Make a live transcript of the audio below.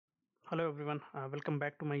Hello everyone, welcome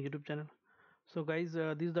back to my YouTube channel. So guys,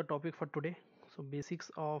 this is the topic for today. So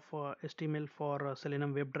basics of HTML for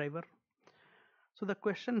Selenium WebDriver. So the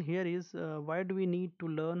question here is why do we need to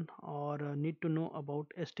learn or need to know about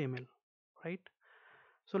HTML, right?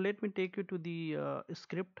 So let me take you to the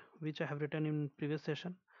script which I have written in previous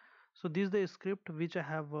session. So this is the script which I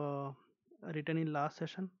have written in last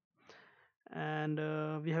session, and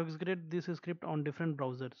we have executed this script on different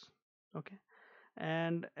browsers. Okay,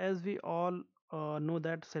 and as we all know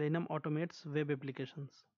that Selenium automates web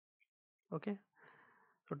applications. Okay,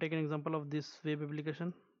 so take an example of this web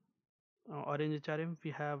application, Orange HRM.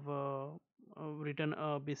 We have written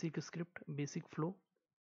a basic script, basic flow.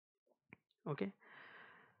 Okay,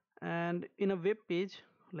 and in a web page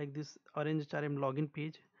like this Orange HRM login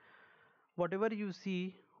page, whatever you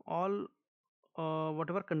see, all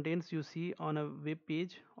whatever contents you see on a web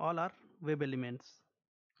page, all are web elements.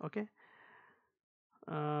 Okay,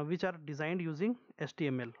 which are designed using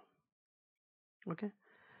HTML. Okay,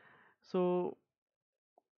 so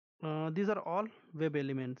these are all web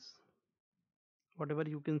elements. Whatever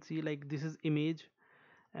you can see, like this is image,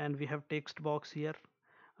 and we have text box here.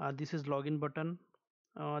 This is login button.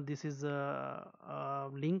 This is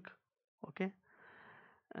link. Okay,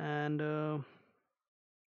 and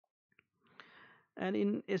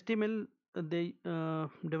in HTML, the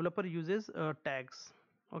developer uses tags.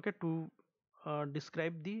 Okay, to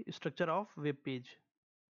describe the structure of web page.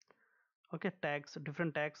 Okay, tags,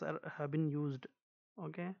 different tags are have been used.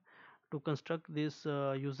 Okay, to construct this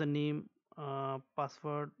username,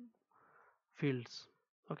 password fields.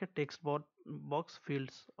 Okay, box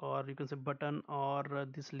fields, or you can say button, or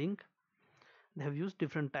this link. They have used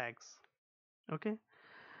different tags. Okay,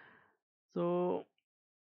 so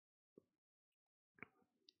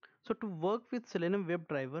to work with Selenium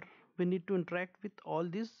WebDriver, we need to interact with all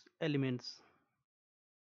these elements.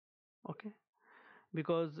 Okay,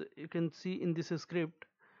 because you can see in this script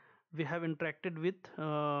we have interacted with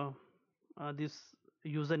this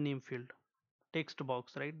username field, text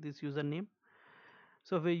box, right? This username.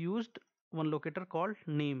 So we used one locator called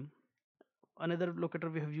name. Another locator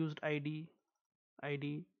we have used id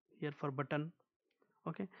here for button.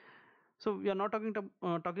 Okay, so we are not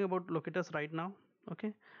talking about locators right now.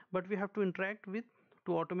 Okay, but we have to interact with,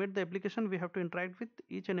 to automate the application, we have to interact with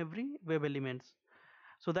each and every web elements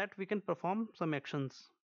so that we can perform some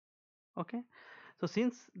actions. Okay, so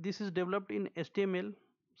since this is developed in HTML,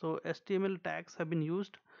 so HTML tags have been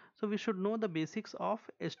used, so we should know the basics of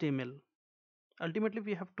HTML. Ultimately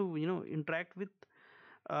we have to interact with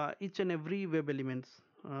each and every web elements,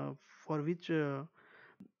 for which uh,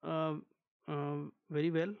 uh,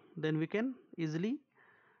 very well, then we can easily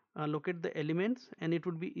locate the elements, and it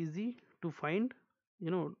would be easy to find,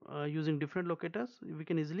 using different locators we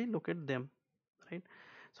can easily locate them, right?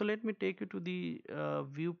 So let me take you to the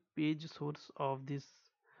view page source of this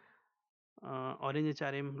Orange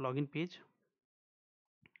HRM login page.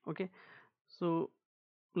 Okay, so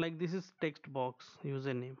like this is text box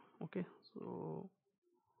username. Okay, so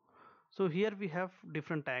here we have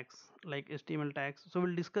different tags like HTML tags. So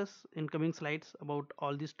we'll discuss in coming slides about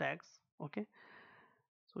all these tags. Okay,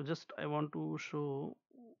 so just I want to show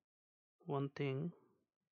one thing.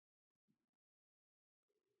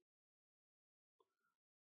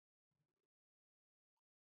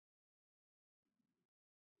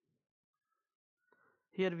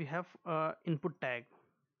 Here we have input tag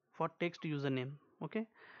for text username. Okay,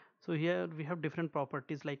 so here we have different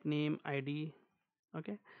properties like name, id.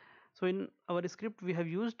 Okay, so in our script we have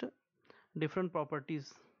used different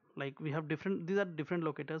properties, like we have different, these are different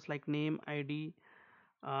locators like name, id,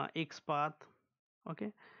 xpath.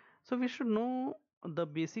 Okay, so we should know the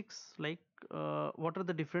basics, like what are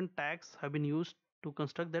the different tags have been used to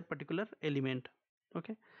construct that particular element.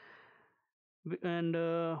 Okay, and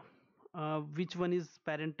which one is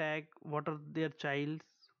parent tag, what are their childs.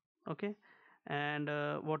 Okay, and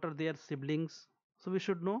what are their siblings. So we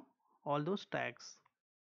should know all those tags.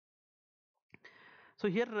 So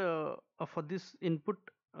here for this input,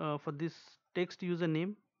 for this text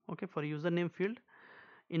username, okay, for username field,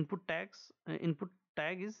 input tag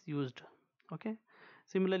is used. Okay,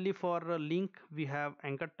 similarly for link we have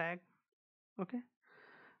anchor tag. Okay,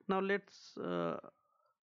 now let's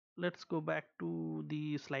go back to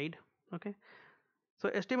the slide. Okay, so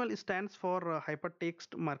HTML stands for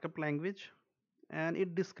hypertext markup language, and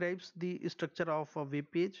it describes the structure of a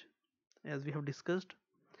web page. As we have discussed,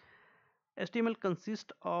 HTML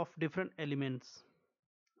consists of different elements.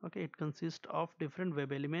 Okay, it consists of different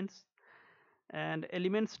web elements, and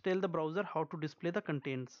elements tell the browser how to display the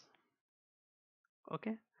contents.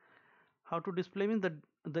 Okay, how to display means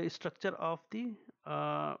the structure of the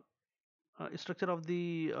structure of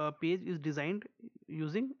the page is designed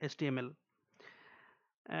using HTML.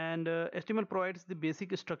 And HTML provides the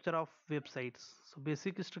basic structure of websites. So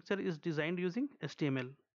basic structure is designed using HTML,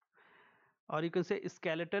 or you can say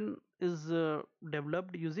skeleton is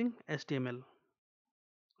developed using HTML.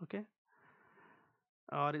 Okay,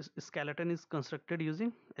 or skeleton is constructed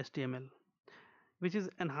using HTML, which is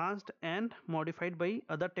enhanced and modified by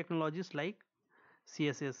other technologies like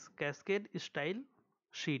CSS, Cascade Style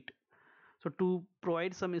Sheet. So to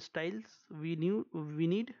provide some styles, we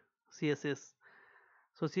need CSS.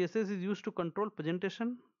 So CSS is used to control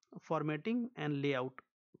presentation, formatting, and layout.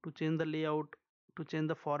 To change the layout, to change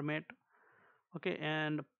the format, okay,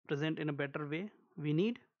 and present in a better way, we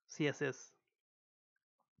need CSS.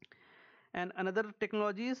 And another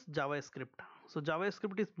technology is JavaScript. So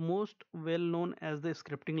JavaScript is most well known as the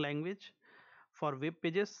scripting language for web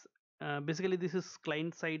pages. Basically, this is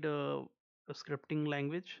client side scripting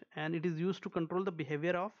language, and it is used to control the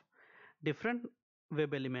behavior of different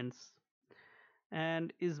web elements,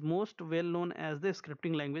 and is most well known as the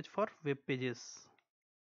scripting language for web pages.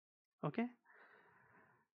 Okay,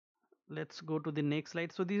 let's go to the next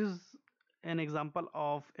slide. So this is an example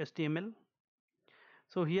of HTML.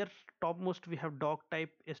 So here topmost we have doc type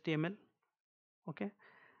HTML. Okay,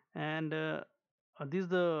 and this is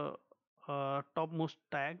the topmost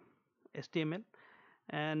tag HTML,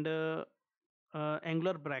 and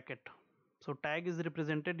angular bracket. So tag is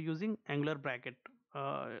represented using angular bracket,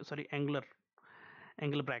 sorry, angle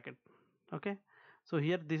bracket. Okay, so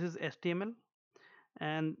here this is HTML,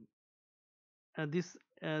 and this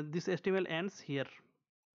HTML ends here.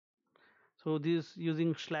 So this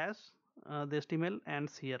using slash, the HTML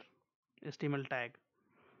ends here, HTML tag.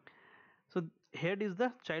 So head is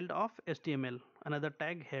the child of HTML, another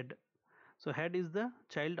tag head. So head is the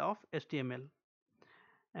child of HTML,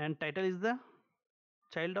 and title is the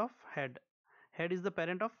child of head. Head is the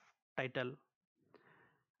parent of title.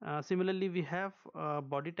 Similarly, we have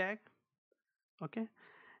body tag. Okay,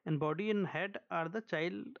 and body and head are the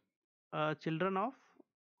children of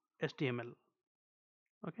HTML.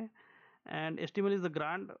 Okay, and HTML is the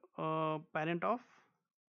grand parent of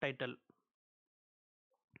title.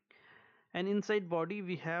 And inside body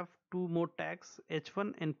we have two more tags,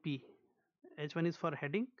 h1 and p. H1 is for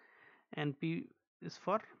heading and p is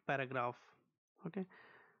for paragraph. Okay,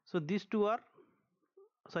 so these two are,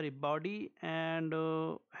 sorry, body and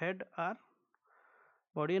head are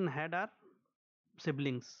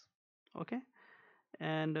siblings. Okay,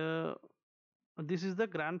 and this is the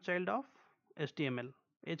grandchild of HTML.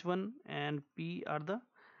 H1 and p are the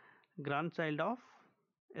grandchild of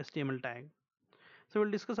HTML tag. So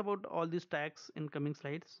we'll discuss about all these tags in coming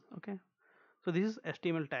slides. Okay, so this is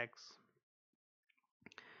HTML tags.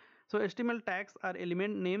 So HTML tags are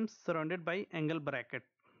element names surrounded by angle brackets.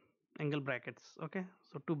 Okay,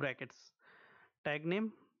 so two brackets, tag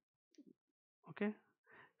name. Okay,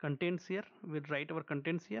 contents here, we'll write our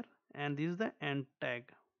contents here, and this is the end tag,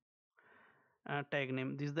 tag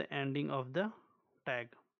name. This is the ending of the tag.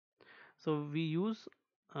 So we use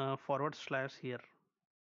forward slash here,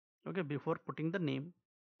 okay, before putting the name.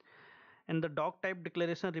 And the doc type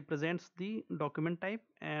declaration represents the document type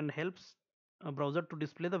and helps a browser to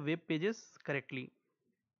display the web pages correctly.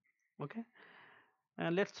 Okay,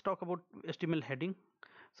 and let's talk about HTML heading.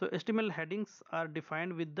 So HTML headings are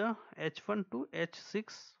defined with the h1 to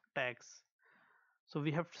h6 tags. So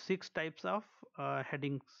we have 6 types of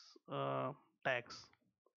headings, tags.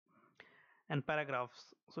 And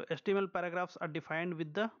paragraphs. So HTML paragraphs are defined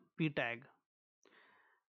with the p tag.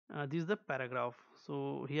 This is the paragraph.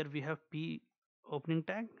 So here we have p opening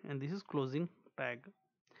tag, and this is closing tag.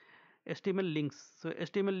 HTML links. So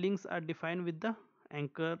HTML links are defined with the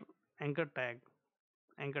anchor tag,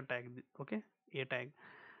 okay, a tag,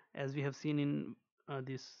 as we have seen in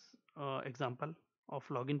this example of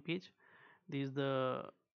login page. This is the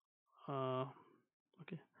uh,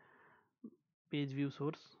 okay, page view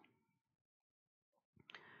source,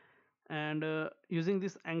 and using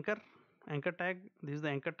this anchor tag, this is the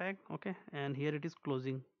anchor tag. Okay, and here it is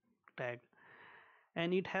closing tag,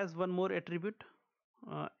 and it has one more attribute,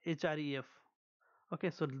 href. Okay,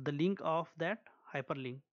 so the link of that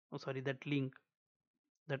hyperlink, oh sorry, that link,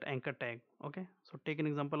 that anchor tag. Okay, so take an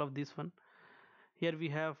example of this one. Here we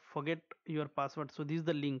have forget your password, so this is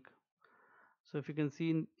the link. So if you can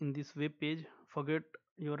see in this web page, forget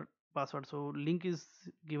your password, so link is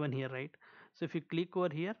given here, right? So if you click over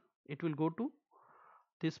here, it will go to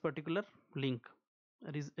this particular link,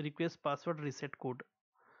 request password reset code,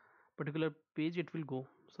 particular page it will go.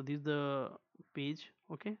 So this is the page.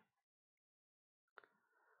 Okay,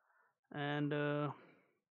 and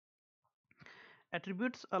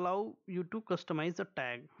Attributes allow you to customize the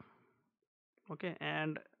tag, okay,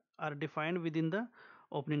 and are defined within the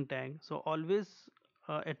opening tag. So always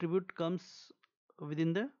attribute comes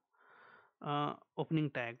within the opening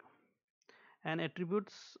tag, and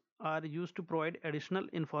attributes are used to provide additional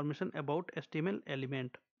information about HTML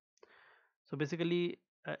element. So basically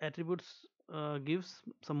attributes gives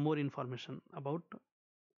some more information about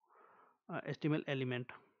HTML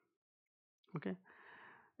element. Okay,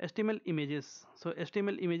 HTML images. So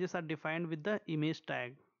HTML images are defined with the image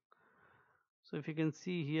tag. So if you can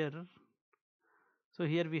see here, so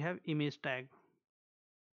here we have image tag.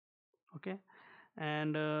 Okay,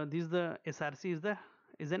 and this the src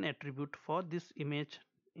is an attribute for this image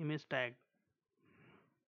tag.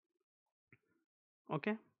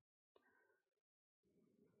 Okay,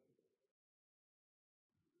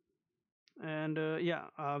 and yeah,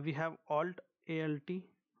 we have alt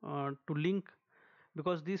to link,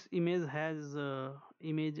 because this image has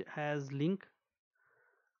link.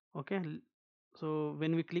 Okay, so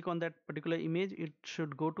when we click on that particular image, it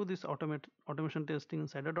should go to this automation testing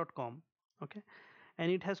insider.com. Okay,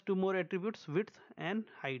 and it has two more attributes, width and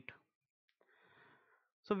height.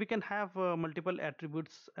 So we can have multiple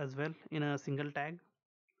attributes as well in a single tag.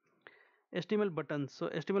 HTML buttons. So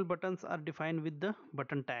HTML buttons are defined with the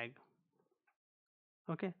button tag.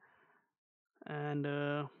 Okay, and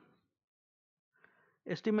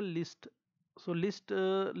HTML list. So list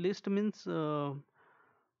means uh,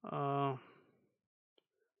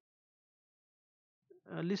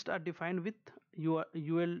 list are defined with UL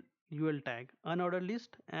tag, unordered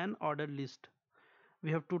list and ordered list.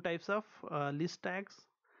 We have two types of list tags.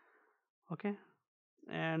 Okay,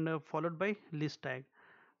 and followed by list tag.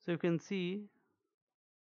 So you can see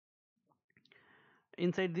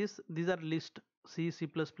inside this, these are list, C++,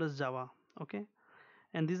 Java. Okay,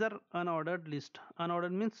 and these are unordered list.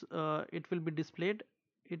 Unordered means it will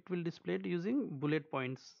displayed using bullet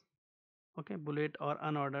points. Okay, bullet or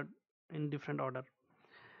unordered in different order.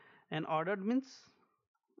 And ordered means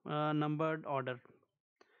numbered order.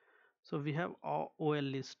 So we have OL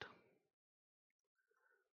list.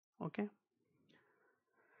 Okay,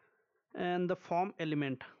 and the form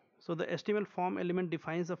element. So the HTML form element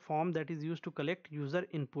defines a form that is used to collect user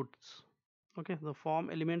inputs. Okay, the form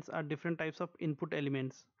elements are different types of input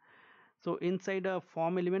elements. So inside a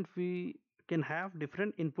form element we can have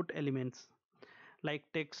different input elements like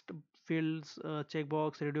text fields,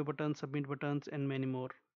 checkbox, radio buttons, submit buttons, and many more.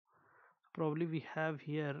 Probably we have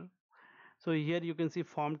here. So here you can see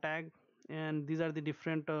form tag, and these are the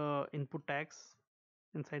different input tags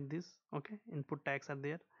inside this. Okay, input tags are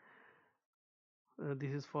there.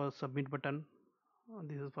 This is for submit button.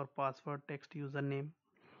 This is for password, text, username.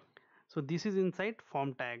 So this is inside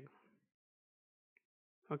form tag.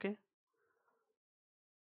 Okay,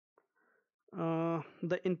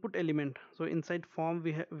 the input element. So inside form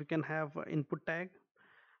we can have input tag.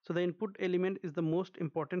 So the input element is the most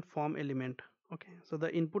important form element. Okay, so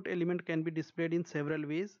the input element can be displayed in several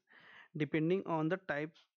ways depending on the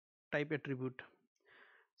type attribute.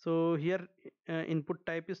 So here input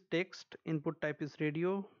type is text, input type is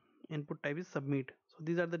radio, input type is submit. So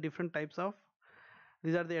these are the different types of,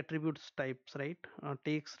 these are the attributes types, right?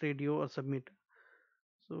 Text, radio, or submit.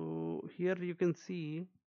 So here you can see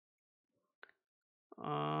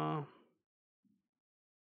uh,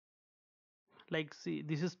 like, see,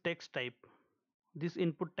 this is text type. This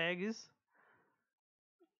input tag is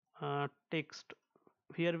text.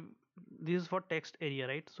 Here this is for text area,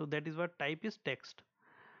 right? So that is what type is text.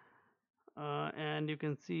 And you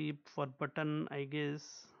can see for button, I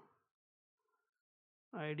guess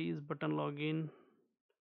ID is button login.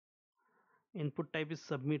 Input type is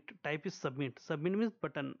submit. Type is submit. Submit means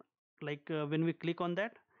button. Like when we click on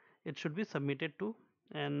that, it should be submitted to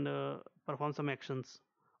and perform some actions.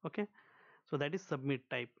 Okay, so that is submit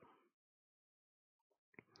type.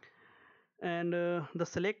 And the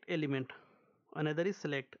select element, another is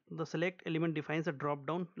select. The select element defines a drop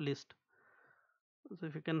down list. So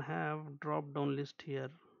if you can have drop down list here,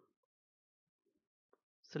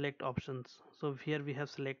 select options. So here we have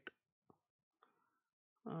select,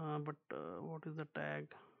 but what is the tag?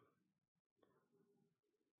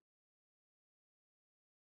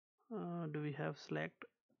 Do we have select?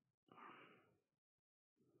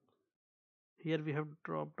 Here we have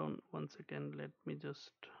drop down. One second, let me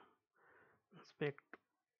just inspect.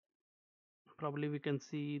 Probably we can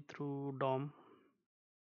see through DOM.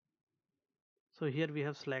 So here we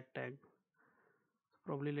have select tag.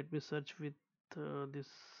 Probably let me search with this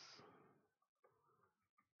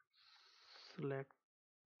select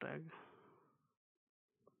tag.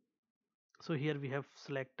 So here we have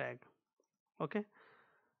select tag. Okay,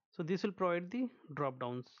 So this will provide the drop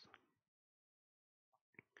downs,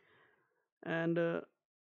 and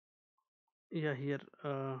yeah, here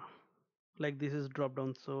like this is drop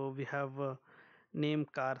down. So we have name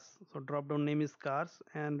cars. So drop down name is cars,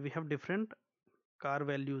 and we have different car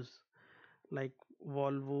values like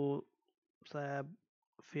Volvo, Saab,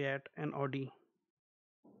 Fiat, and Audi.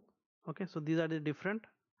 Okay, so these are the different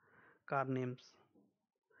car names.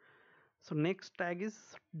 So next tag is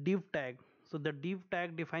div tag. So the div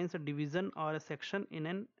tag defines a division or a section in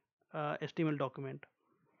an HTML document.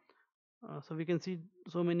 So we can see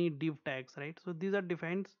so many div tags, right? So these are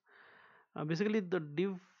defined. Basically, the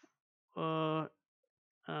div uh,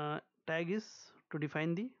 uh, tag is to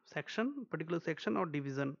define the section, particular section or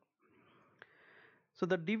division. So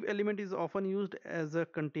the div element is often used as a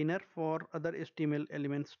container for other HTML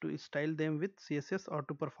elements to style them with CSS or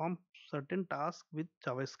to perform certain tasks with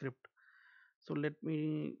JavaScript. So let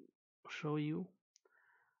me show you.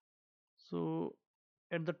 So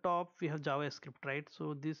at the top we have JavaScript, right?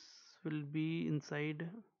 So this will be inside.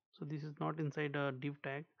 So this is not inside a div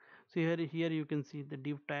tag. So here you can see the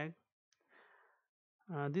div tag.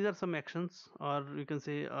 These are some actions, or you can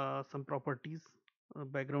say some properties,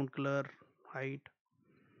 background color, height.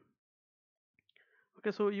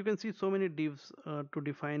 Okay, so you can see so many divs to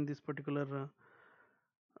define this particular.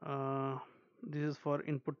 This is for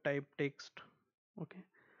input type text. Okay,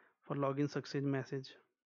 for login success message,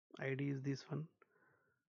 ID is this one.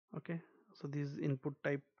 Okay, so this is input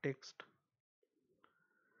type text.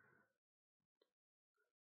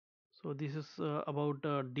 So this is about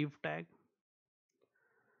div tag.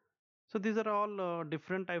 So these are all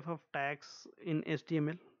different type of tags in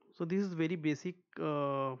HTML. So this is very basic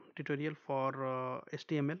tutorial for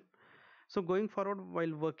HTML. So going forward,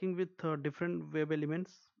 while working with different web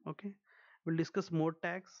elements, okay, we'll discuss more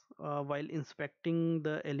tags while inspecting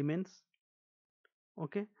the elements.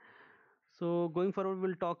 Okay, so going forward,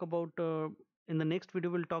 we'll talk about in the next video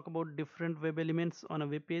we'll talk about different web elements on a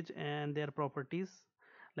web page and their properties,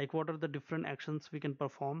 like what are the different actions we can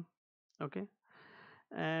perform. Okay,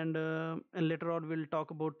 and later on we'll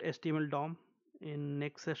talk about HTML DOM in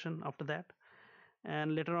next session after that,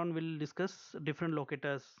 and later on we'll discuss different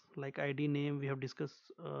locators like ID name. We have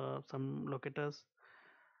discussed some locators,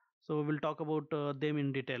 so we'll talk about them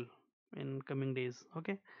in detail in coming days.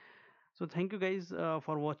 Okay, so thank you guys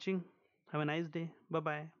for watching. Have a nice day. Bye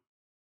bye.